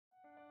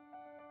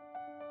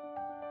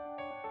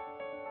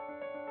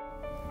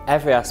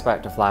Every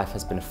aspect of life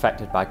has been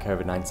affected by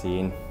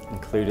COVID-19,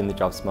 including the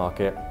jobs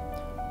market.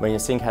 When you're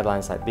seeing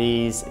headlines like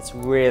these, it's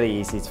really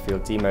easy to feel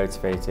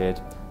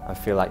demotivated and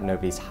feel like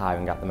nobody's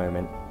hiring at the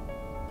moment.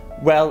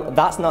 Well,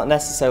 that's not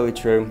necessarily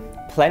true.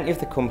 Plenty of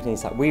the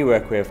companies that we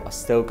work with are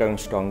still going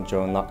strong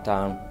during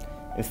lockdown.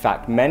 In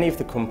fact, many of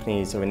the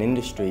companies are in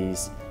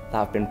industries that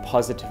have been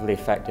positively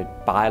affected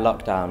by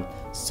lockdown,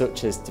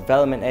 such as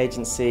development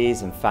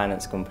agencies and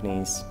finance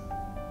companies.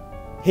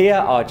 Here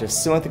are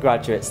just some of the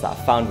graduates that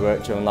have found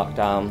work during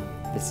lockdown.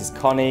 This is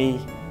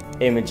Connie,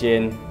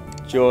 Imogen,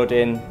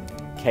 Jordan,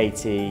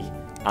 Katie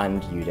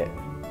and Judith.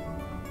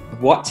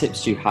 What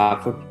tips do you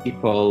have for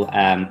people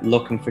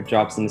looking for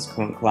jobs in this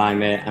current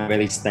climate and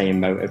really staying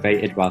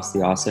motivated whilst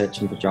they are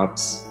searching for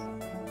jobs?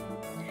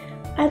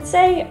 I'd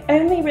say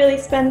only really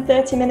spend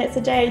 30 minutes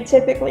a day,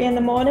 typically in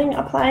the morning,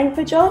 applying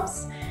for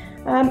jobs.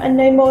 And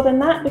no more than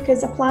that,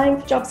 because applying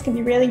for jobs can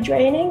be really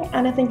draining,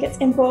 and I think it's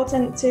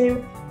important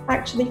to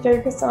actually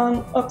focus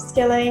on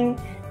upskilling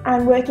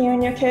and working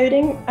on your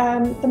coding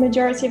the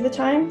majority of the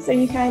time, so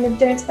you kind of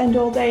don't spend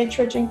all day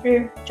trudging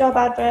through job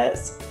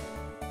adverts.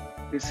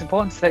 It's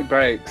important to take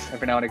breaks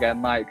every now and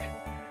again.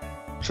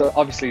 So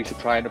obviously you should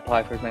try and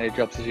apply for as many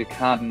jobs as you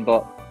can,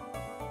 but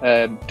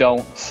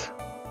don't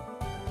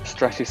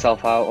stress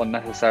yourself out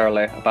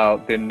unnecessarily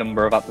about the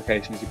number of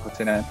applications you're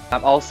putting in.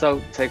 And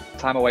also take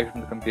time away from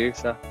the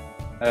computer.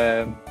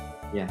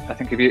 I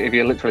think if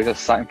you're literally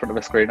just sat in front of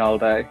a screen all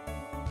day,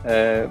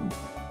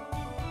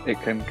 it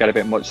can get a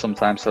bit much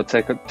sometimes. So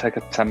take a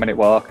 10-minute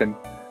walk, and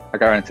I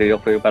guarantee you'll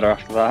feel better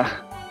after that.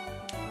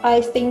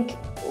 I think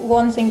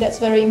one thing that's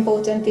very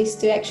important is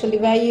to actually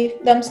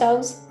value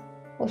themselves,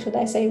 or should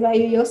I say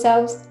value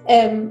yourselves,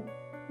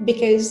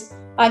 because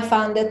I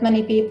found that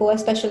many people,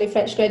 especially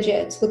fresh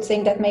graduates, would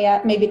think that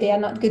maybe they are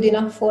not good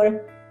enough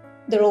for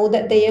the role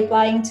that they are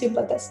applying to,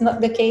 but that's not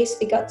the case.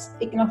 We got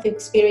enough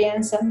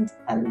experience and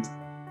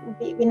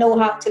we know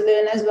how to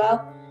learn as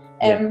well.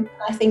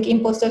 I think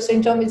imposter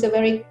syndrome is a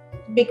very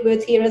big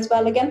word here as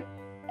well again,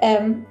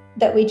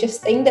 that we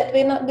just think that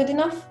we're not good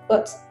enough,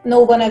 but no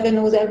one ever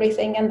knows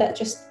everything, and that's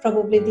just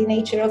probably the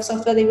nature of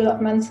software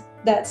development,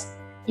 that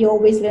you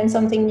always learn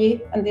something new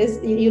and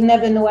you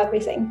never know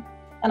everything.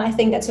 And I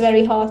think that's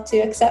very hard to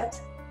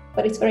accept,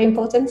 but it's very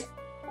important.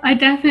 I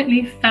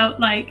definitely felt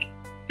like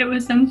it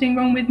was something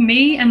wrong with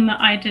me and that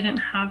I didn't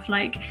have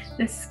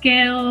the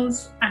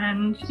skills,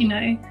 and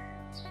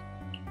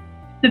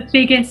the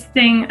biggest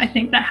thing I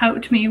think that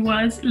helped me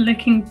was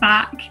looking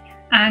back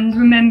and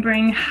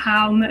remembering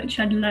how much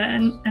I'd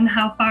learned and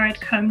how far I'd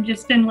come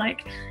just in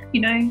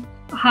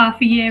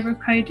half a year of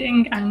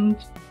coding, and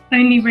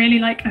only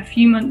really a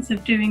few months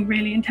of doing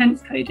really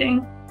intense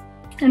coding,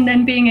 and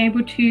then being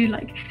able to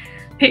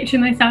picture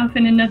myself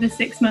in another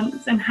 6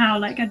 months and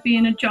how I'd be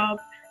in a job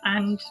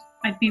and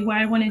I'd be where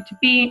I wanted to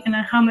be, and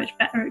how much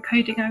better at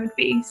coding I would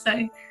be.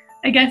 So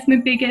I guess my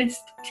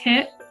biggest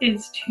tip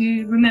is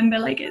to remember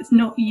it's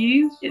not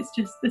you, it's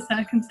just the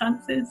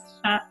circumstances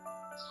that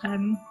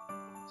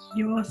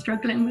you're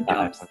struggling with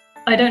jobs.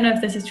 I don't know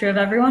if this is true of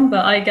everyone,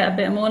 but I get a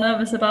bit more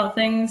nervous about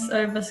things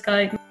over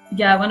Skype.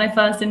 Yeah, when I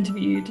first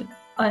interviewed,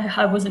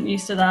 I wasn't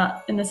used to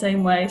that in the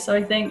same way. So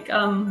I think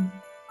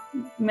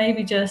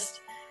maybe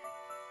just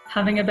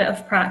having a bit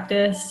of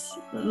practice,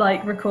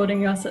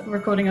 recording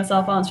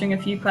yourself answering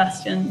a few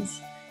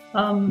questions,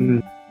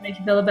 make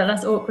you feel a bit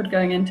less awkward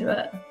going into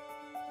it.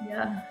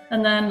 Yeah,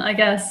 and then I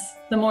guess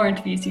the more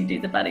interviews you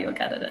do, the better you'll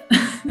get at it.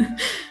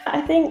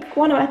 I think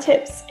one of my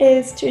tips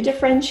is to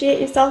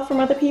differentiate yourself from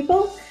other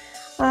people.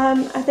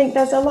 I think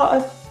there's a lot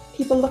of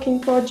people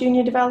looking for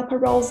junior developer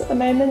roles at the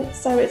moment,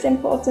 so it's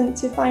important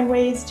to find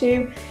ways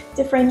to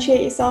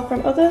differentiate yourself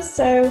from others.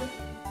 So,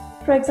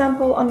 for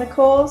example, on the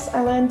course, I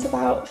learned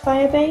about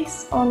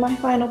Firebase on my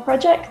final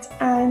project,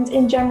 and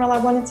in general, I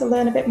wanted to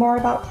learn a bit more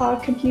about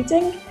cloud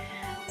computing.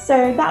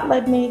 So that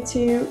led me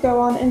to go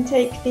on and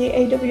take the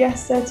AWS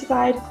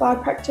Certified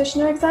Cloud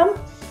Practitioner exam,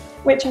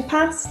 which I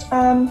passed,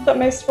 but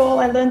most of all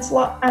I learned a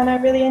lot and I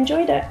really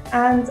enjoyed it.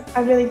 And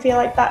I really feel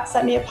like that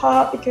set me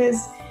apart,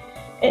 because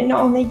it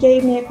not only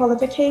gave me a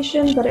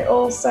qualification, but it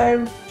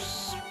also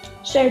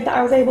showed that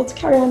I was able to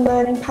carry on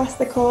learning past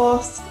the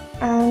course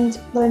and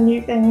learn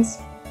new things.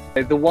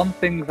 The one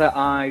thing that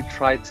I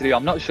tried to do,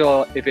 I'm not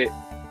sure if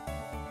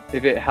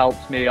it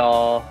helped me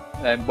or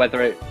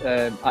whether it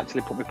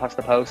actually put me past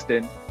the post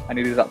in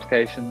any of these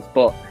applications,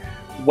 but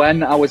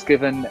when I was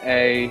given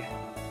a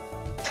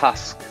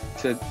task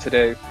to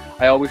do,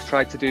 I always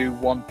tried to do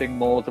one thing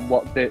more than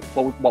what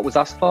was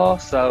asked for.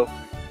 So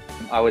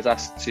I was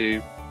asked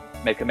to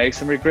make a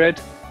masonry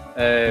grid,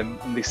 and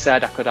they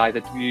said I could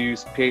either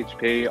use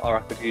PHP or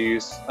I could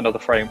use another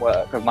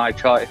framework of my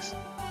choice.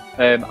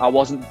 I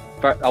wasn't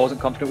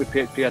confident with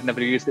PHP. I'd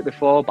never used it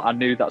before, but I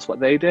knew that's what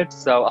they did.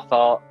 So I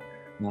thought,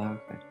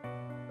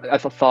 I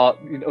thought,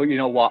 you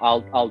know what,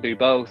 I'll do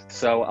both.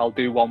 So I'll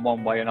do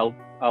one way, and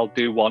I'll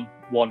do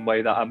one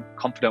way that I'm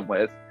confident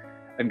with,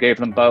 and gave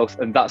them both.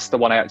 And that's the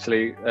one I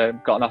actually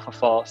got an offer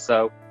for.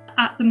 So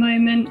at the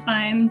moment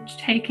I'm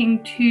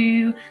taking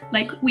 2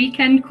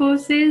 weekend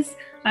courses.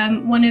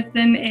 One of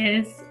them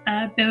is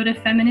build a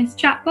feminist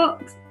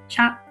chatbot,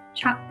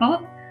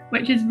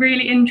 which is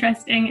really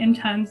interesting in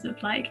terms of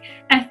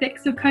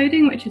ethics of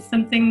coding, which is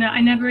something that I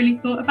never really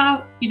thought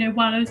about,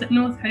 while I was at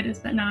Northcoders,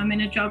 but now I'm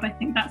in a job. I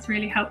think that's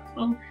really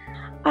helpful.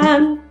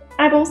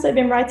 I've also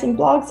been writing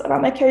blogs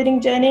about my coding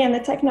journey and the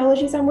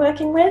technologies I'm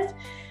working with.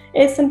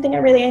 It's something I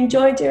really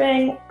enjoy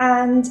doing,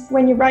 and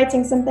when you're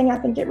writing something, I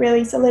think it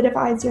really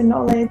solidifies your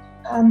knowledge,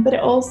 but it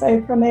also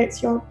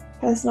promotes your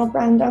personal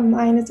brand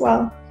online as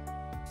well.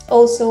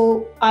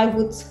 Also, I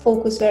would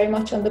focus very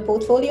much on the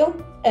portfolio,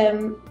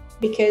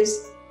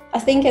 because I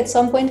think at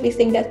some point we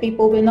think that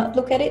people will not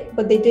look at it,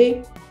 but they do.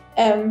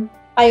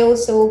 I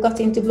also got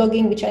into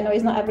blogging, which I know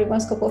is not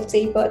everyone's cup of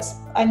tea, but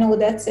I know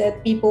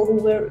that people who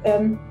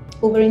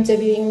were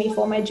interviewing me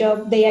for my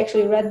job, they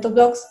actually read the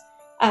blogs,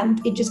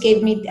 and it just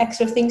gave me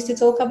extra things to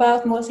talk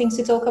about, more things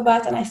to talk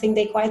about, and I think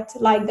they quite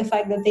like the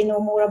fact that they know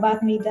more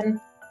about me than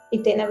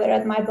if they never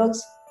read my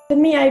blogs. For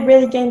me, I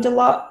really gained a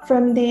lot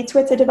from the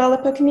Twitter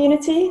developer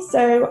community.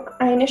 So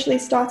I initially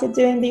started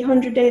doing the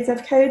 100 Days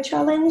of Code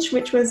challenge,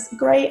 which was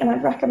great, and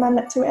I'd recommend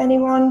that to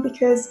anyone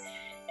because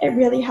it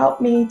really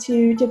helped me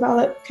to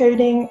develop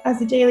coding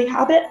as a daily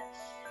habit.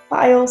 But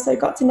I also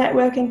got to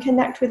network and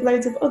connect with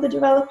loads of other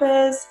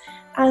developers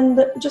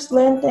and just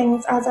learn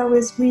things as I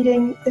was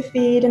reading the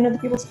feed and other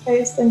people's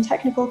posts and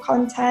technical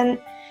content.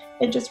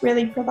 It just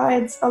really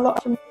provides a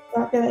lot from me.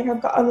 I feel like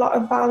I've got a lot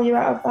of value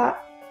out of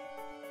that.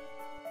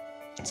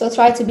 So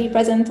try to be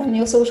present on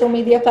your social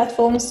media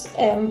platforms.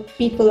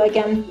 People,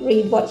 again,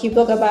 read what you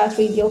blog about,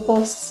 read your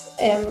posts.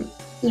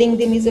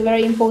 LinkedIn is a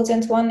very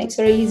important one. It's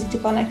very easy to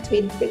connect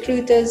with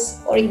recruiters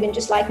or even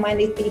just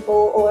like-minded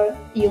people, or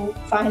you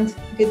find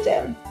good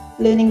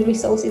learning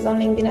resources on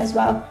LinkedIn as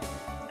well.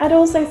 I'd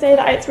also say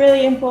that it's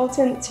really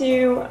important to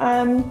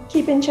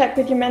keep in check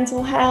with your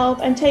mental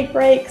health and take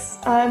breaks,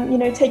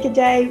 take a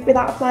day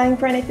without applying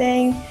for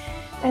anything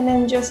and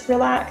then just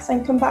relax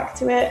and come back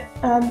to it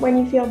when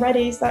you feel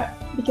ready,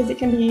 because it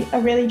can be a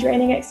really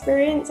draining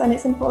experience, and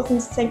it's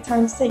important to take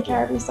time to take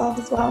care of yourself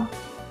as well.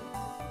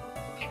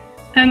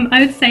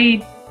 I would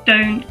say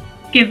don't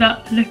give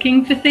up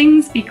looking for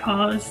things,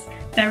 because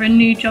there are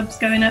new jobs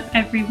going up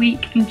every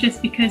week, and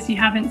just because you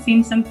haven't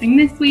seen something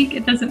this week,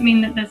 it doesn't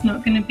mean that there's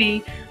not going to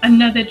be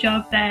another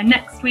job there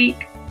next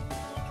week.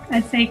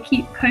 I'd say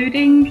keep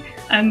coding,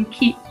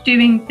 keep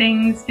doing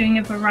things, doing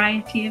a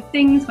variety of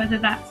things, whether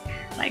that's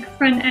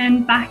front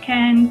end, back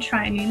end,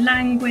 try a new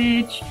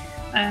language,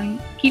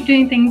 keep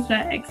doing things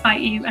that excite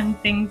you and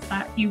things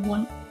that you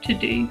want to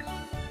do.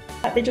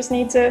 They just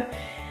need to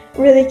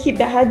really keep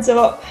their heads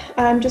up,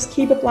 just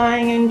keep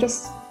applying, and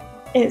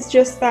it's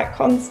just that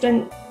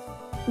constant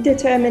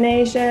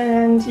determination,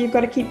 and you've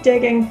got to keep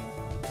digging.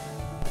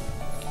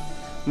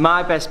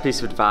 My best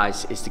piece of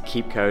advice is to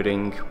keep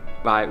coding.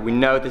 Right, we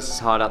know this is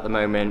hard at the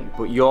moment,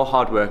 but your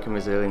hard work and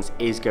resilience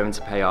is going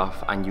to pay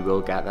off and you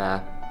will get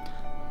there.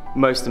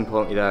 Most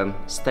importantly though,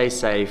 stay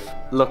safe,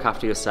 look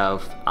after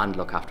yourself and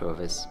look after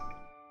others.